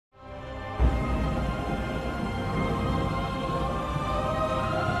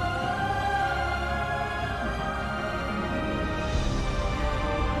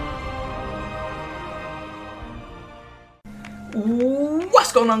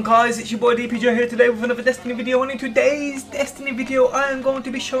What's going on, guys? It's your boy DPJ here today with another Destiny video, and in today's Destiny video I am going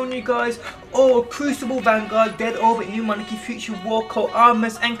to be showing you guys all Crucible, Vanguard, Dead Orbit, New Monarchy, Future War Code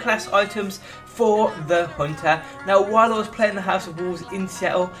armors and class items for the Hunter. Now, while I was playing the House of Wolves in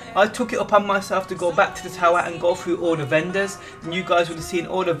Seattle, I took it upon myself to go back to the tower and go through all the vendors, and you guys would have seen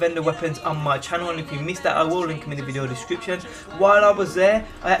all the vendor weapons on my channel, and if you missed that I will link them in the video description. While I was there,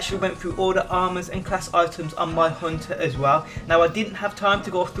 I actually went through all the armors and class items on my Hunter as well. Now, I didn't have time to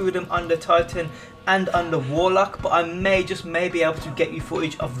go through them on the Titan and on the Warlock, but I may be able to get you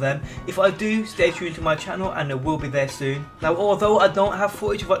footage of them. If I do, stay tuned to my channel and it will be there soon. Now, although I don't have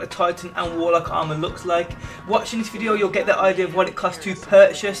footage of what the Titan and Warlock armor looks like, watching this video you'll get the idea of what it costs to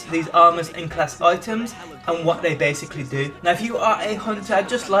purchase these armors and class items and what they basically do. Now, if you are a hunter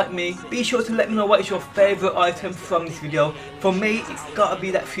just like me, be sure to let me know what is your favourite item from this video. For me, it's gotta be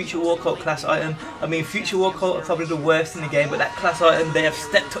that Future War Code class item. I mean, Future War Code are probably the worst in the game, but that class item, they have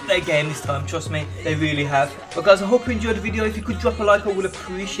stepped up their game this time, trust me, they really have. But guys, I hope you enjoyed the video. If you could drop a like, I would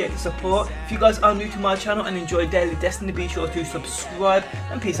appreciate the support. If you guys are new to my channel and enjoy daily Destiny, be sure to subscribe,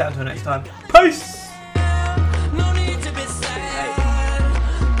 and peace out until next time. Peace!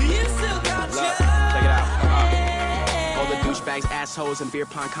 Bags, assholes, and beer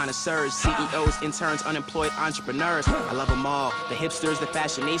pong connoisseurs, CEOs, interns, unemployed entrepreneurs. I love them all. The hipsters, the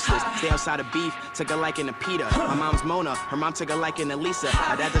fashionistas. Stay outside of beef, took a liking to Peter. My mom's Mona, her mom took a liking to Lisa.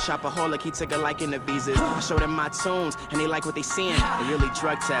 My dad's a shopaholic, he took a liking to visas. I showed them my tunes, and they like what they seeing. They really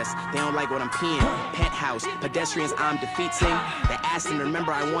drug test, they don't like what I'm peeing. Penthouse, pedestrians I'm defeating. They asked him,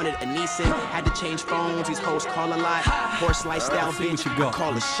 remember I wanted a Nissan. Had to change phones, these hoes call a lot. Horse lifestyle, bitch, I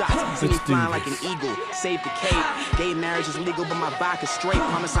call the shots. See me flying like an eagle, save the cape. Gay marriage is legal, but my back is straight.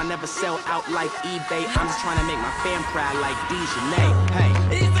 Promise I never sell out like eBay. I'm just trying to make my fam proud like Dejanay. Hey,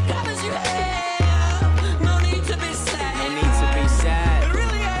 these the colors you have. No need to be sad. No need to be sad. It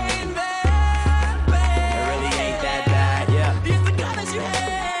really ain't that bad. It really ain't that bad. Yeah. These the colors you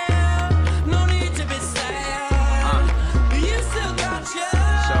have. No need to be sad. You still got you.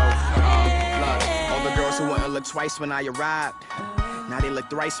 So, look, all the girls who wouldn't look twice when I arrived. Now they look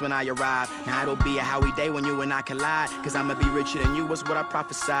thrice when I arrive. Now it'll be a Howie day when you and I collide. Cause I'ma be richer than you was what I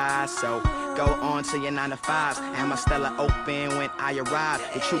prophesied. So go on to your 9 to 5s. And my Stella open when I arrive.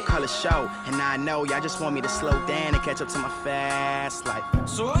 The true color show. And I know y'all just want me to slow down and catch up to my fast life.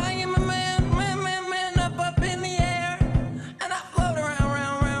 So I am a man up in the air. And I float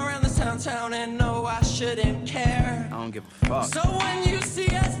around this town and know I shouldn't care. I don't give a fuck. So when you see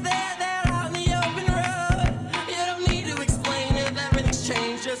us there out in the open road, you don't need to explain it, everything's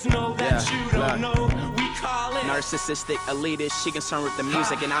changed, just know that you don't know. We call it narcissistic elitist. She concerned with the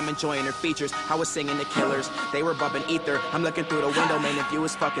music and I'm enjoying her features. I was singing the Killers, they were bumping ether. I'm looking through the window, man, if you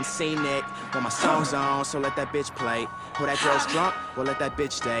was fucking scenic. Well, my song's on, so let that bitch play. Well, that girl's drunk, well, let that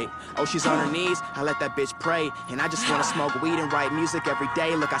bitch stay. Oh, she's on her knees, I let that bitch pray. And I just wanna smoke weed and write music every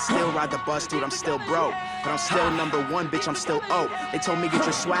day. Look, I still ride the bus, dude, I'm still broke. But I'm still #1, bitch, I'm still oak. They told me get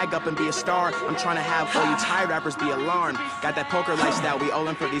your swag up and be a star. I'm trying to have all you tired rappers be alarmed. Got that poker lifestyle, we all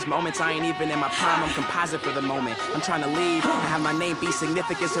in for these moments. I ain't even in my prime, I'm composite for the moment. I'm trying to leave and have my name be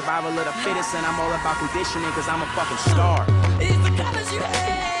significant. Survival of the fittest, and I'm all about conditioning, cause I'm a fucking star. It's the colors you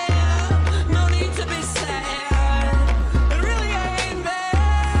have, no need to be sad. It really ain't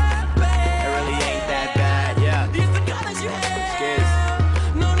that bad. It really ain't that bad, yeah. These the colors you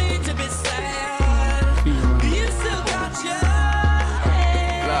have, no need to be sad. You still got you.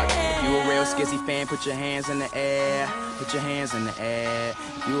 Look, if you a real skizzy fan, put your hands in the air. Put your hands in the air.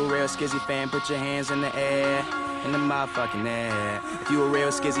 If you a real skizzy fan, put your hands in the air. In the motherfucking air. If you a real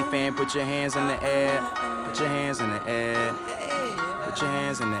skizzy fan, put your hands in the air. Put your hands in the air. Put your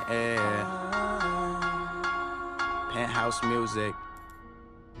hands in the air. Penthouse music.